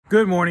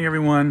Good morning,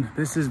 everyone.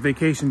 This is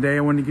vacation day. I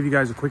wanted to give you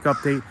guys a quick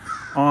update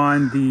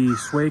on the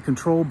sway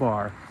control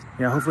bar.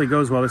 Yeah, hopefully it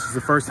goes well. This is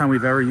the first time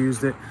we've ever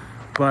used it,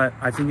 but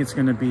I think it's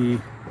going to be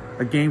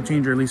a game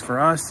changer, at least for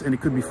us, and it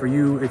could be for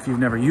you if you've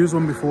never used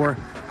one before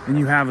and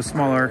you have a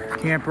smaller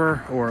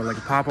camper or like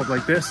a pop-up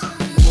like this.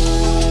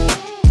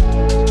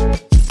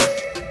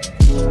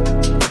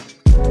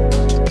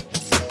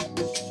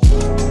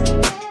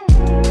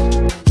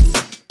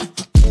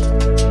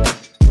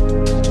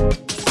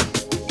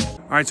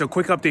 All right, so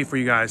quick update for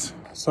you guys.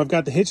 So I've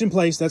got the hitch in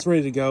place, that's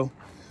ready to go.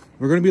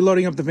 We're gonna be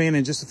loading up the van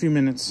in just a few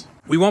minutes.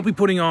 We won't be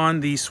putting on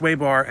the sway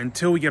bar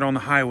until we get on the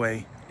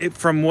highway.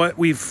 From what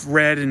we've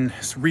read and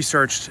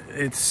researched,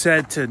 it's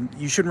said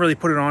you shouldn't really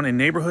put it on in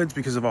neighborhoods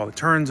because of all the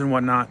turns and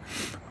whatnot,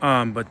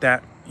 but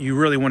that you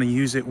really wanna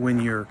use it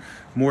when you're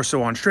more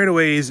so on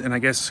straightaways and I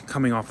guess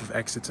coming off of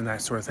exits and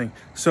that sort of thing.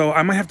 So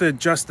I might have to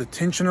adjust the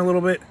tension a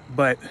little bit,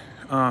 but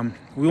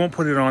we won't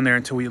put it on there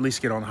until we at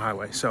least get on the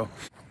highway. So.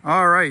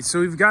 All right,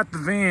 so we've got the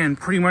van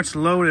pretty much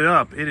loaded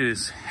up. It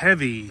is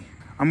heavy.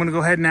 I'm gonna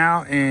go ahead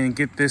now and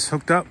get this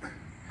hooked up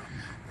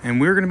and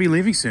we're gonna be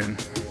leaving soon.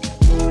 Show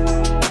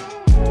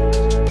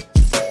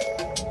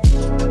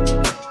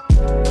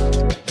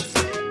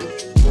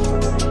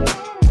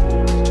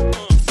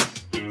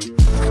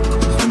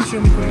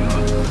me putting it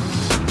on.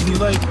 Can you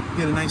like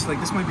get a nice, like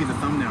this might be the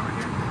thumbnail right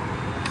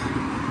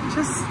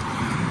here. Just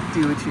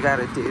do what you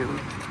gotta do.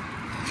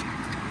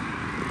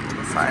 On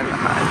the side of the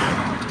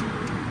highway.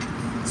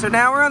 So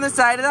now we're on the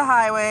side of the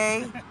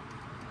highway,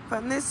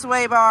 putting this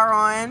sway bar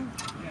on.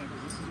 Yeah,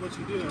 this is what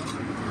you do.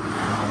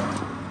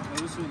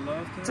 Those who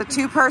love camping. It's a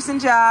two-person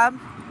job.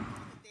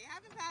 They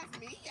haven't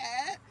passed me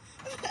yet.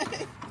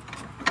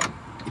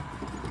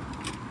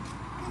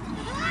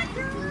 Hi,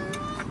 girl.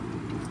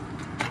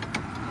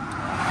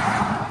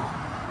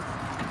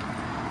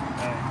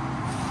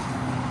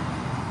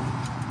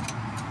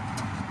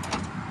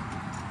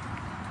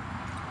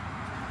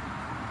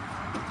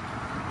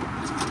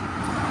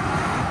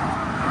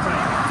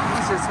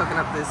 Just hooking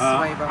up this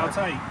sway bar. How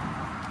tight?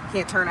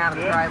 Can't turn out of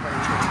the driveway.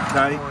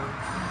 Tight.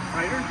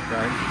 Tighter?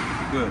 Tight.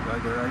 Good.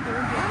 Right there, right there,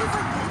 right there.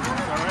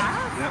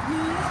 Yep.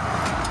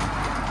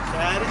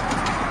 Got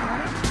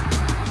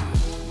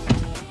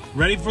it.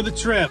 Ready for the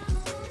trip.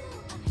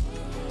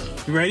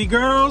 You ready,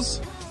 girls?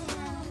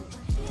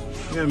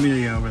 We got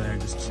Amelia over there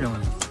just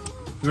chilling.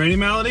 You ready,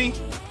 Melody?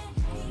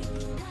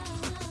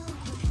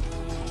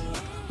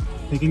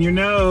 Picking your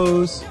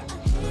nose.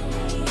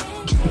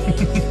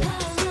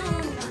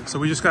 So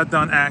we just got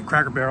done at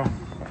Cracker Barrel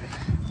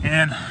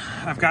and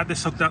I've got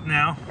this hooked up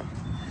now.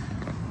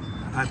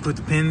 I put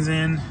the pins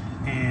in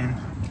and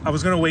I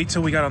was gonna wait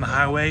till we got on the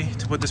highway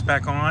to put this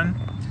back on,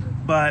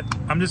 but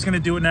I'm just gonna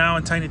do it now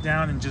and tighten it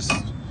down and just, I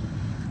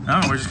don't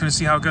know, we're just gonna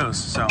see how it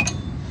goes. So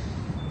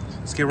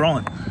let's get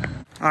rolling.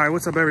 All right,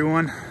 what's up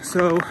everyone?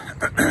 So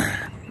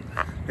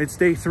it's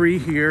day 3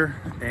 here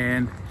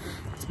and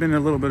it's been a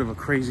little bit of a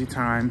crazy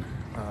time.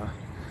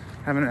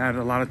 Haven't had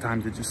a lot of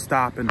time to just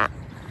stop and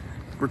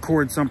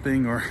record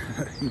something or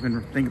even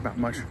think about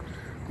much.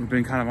 We've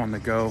been kind of on the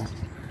go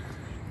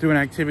doing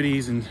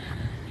activities and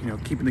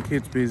keeping the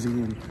kids busy,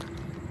 and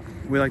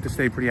we like to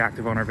stay pretty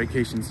active on our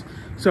vacations.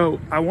 So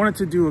I wanted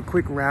to do a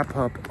quick wrap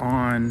up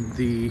on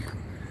the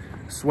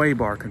sway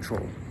bar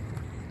control.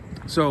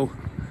 So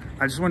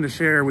I just wanted to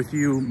share with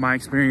you my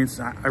experience.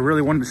 I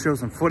really wanted to show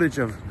some footage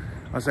of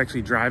us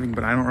actually driving,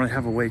 but I don't really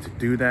have a way to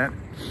do that.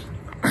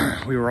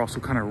 We were also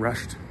kind of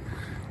rushed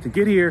to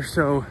get here,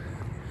 so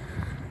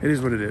it is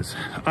what it is.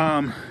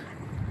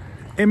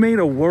 It made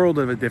a world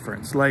of a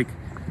difference. Like,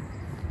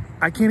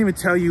 I can't even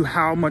tell you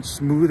how much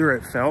smoother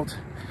it felt.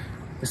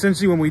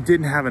 Essentially, when we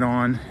didn't have it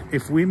on,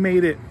 if we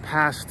made it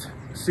past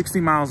 60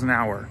 miles an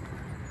hour,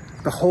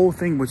 the whole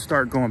thing would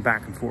start going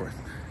back and forth.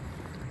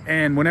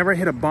 And whenever I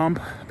hit a bump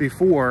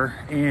before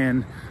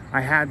and I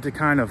had to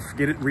kind of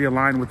get it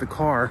realigned with the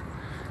car,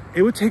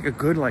 it would take a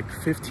good like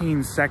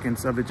 15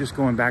 seconds of it just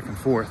going back and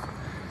forth.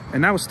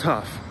 And that was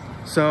tough.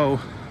 So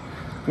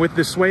with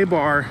the sway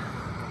bar,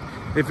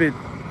 if it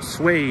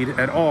swayed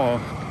at all,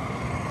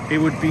 it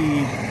would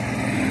be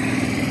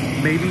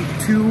maybe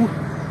 2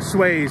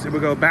 sways. It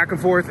would go back and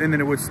forth and then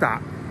it would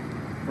stop,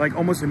 like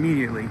almost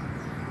immediately.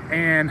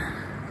 And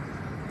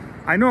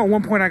I know at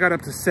one point I got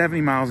up to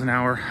 70 miles an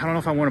hour. I don't know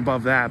if I went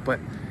above that, but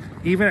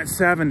even at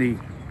 70,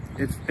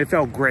 it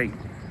felt great.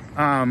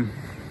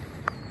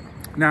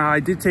 Now I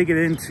did take it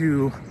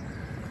into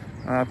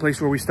a place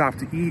where we stopped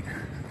to eat,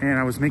 and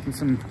I was making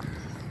some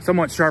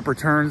somewhat sharper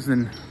turns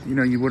than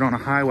you would on a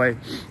highway,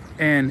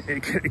 and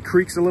it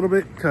creaks a little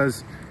bit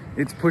because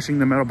it's pushing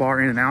the metal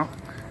bar in and out,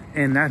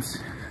 and that's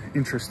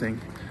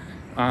interesting.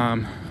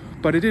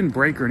 But it didn't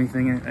break or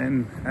anything,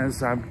 and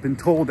as I've been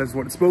told, that's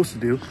what it's supposed to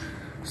do.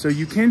 So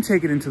you can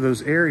take it into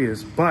those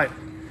areas, but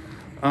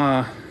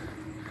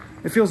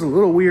it feels a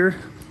little weird,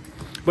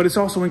 but it's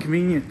also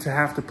inconvenient to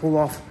have to pull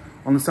off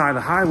on the side of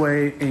the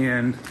highway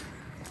and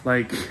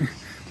like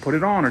put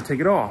it on or take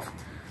it off.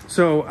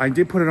 So I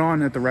did put it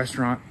on at the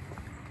restaurant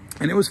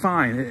and it was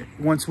fine.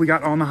 Once we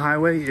got on the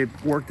highway, it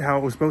worked how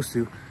it was supposed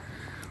to.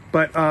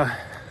 But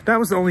that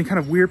was the only kind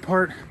of weird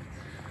part.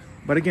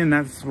 But again,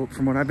 that's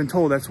from what I've been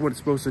told, that's what it's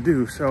supposed to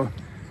do. So,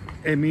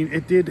 I mean,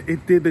 it did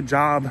the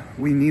job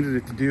we needed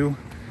it to do.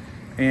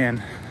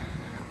 And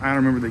I don't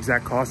remember the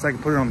exact cost. I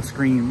can put it on the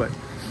screen, but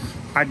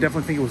I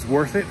definitely think it was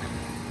worth it.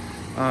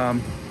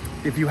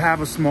 If you have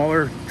a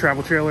smaller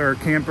travel trailer or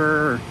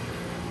camper or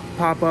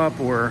pop-up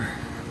or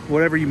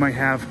whatever you might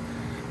have,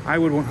 I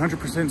would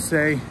 100%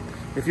 say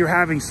if you're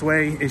having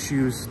sway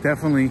issues,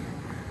 definitely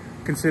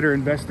consider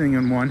investing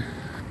in one.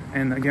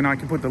 And again, I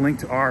can put the link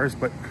to ours,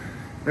 but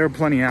there are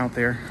plenty out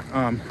there.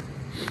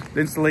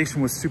 The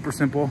installation was super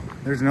simple.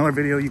 There's another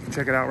video, you can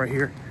check it out right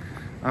here.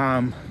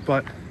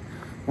 But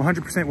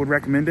 100% would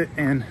recommend it.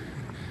 And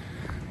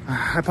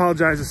I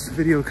apologize, this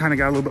video kind of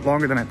got a little bit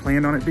longer than I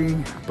planned on it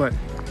being, but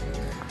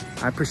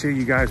I appreciate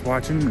you guys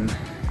watching and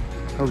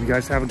hope you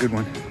guys have a good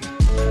one.